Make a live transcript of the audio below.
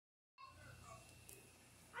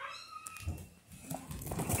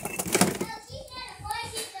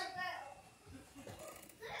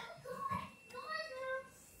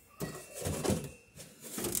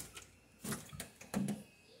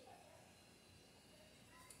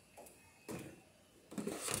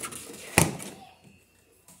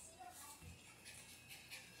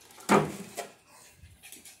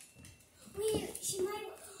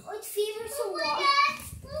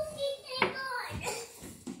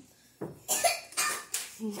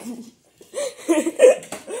Oh,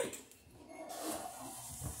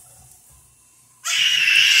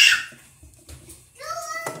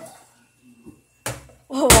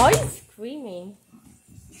 why are you screaming?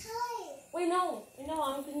 Wait, no,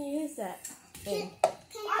 I'm gonna use that thing. Can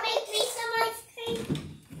you make me some ice cream?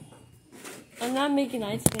 I'm not making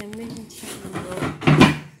ice cream, I'm making chocolate milk.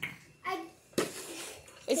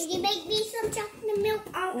 Can you make me some chocolate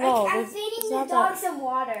milk? No, I'm feeding the dog some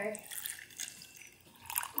water.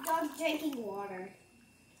 The dog's drinking water.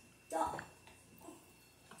 Dog.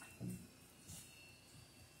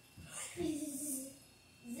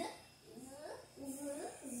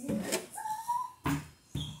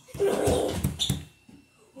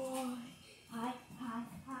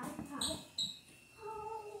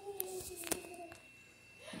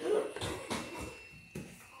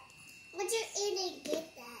 What's your eating? Get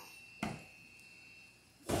that.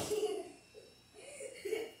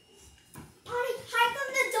 Potty, hide from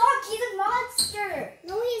the dog. He's a monster.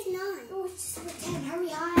 No, he's not. Oh, just pretend. Hurry,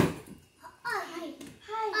 hide. Hide.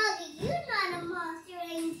 Ollie, you're not a monster,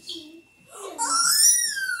 ain't you?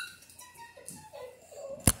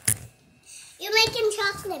 You're making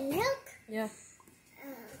chocolate milk? Yeah.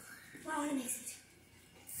 I want to make some.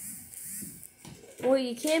 Well,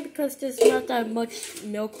 you can't because there's not that much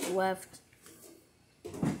milk left.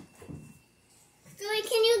 Zoe,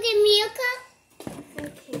 can you give me a cup? I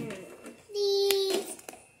can. Please.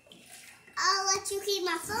 I'll let you keep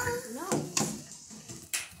my phone. No.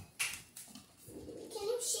 Can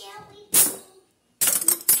you share with me?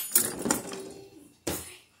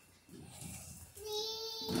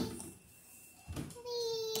 Please.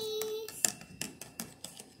 Please.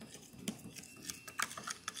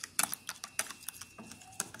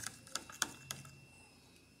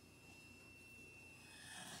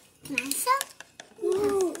 Can I have some?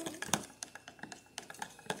 No.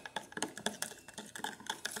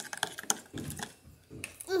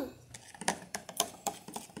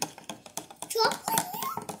 Chocolate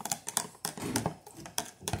milk?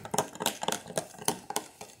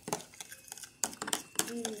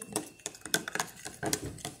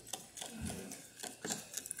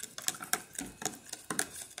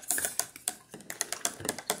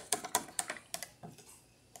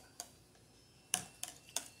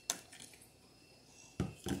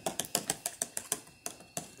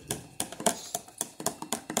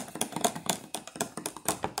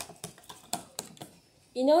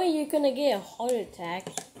 You know you're gonna get a heart attack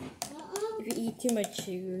if you eat too much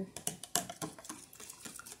sugar.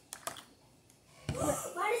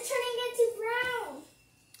 Why is it turning into brown?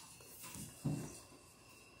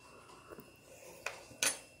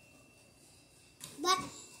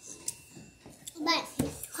 But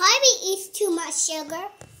Harvey eats too much sugar.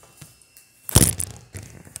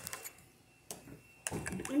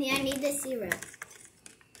 I need the syrup.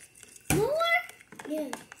 More? Yeah.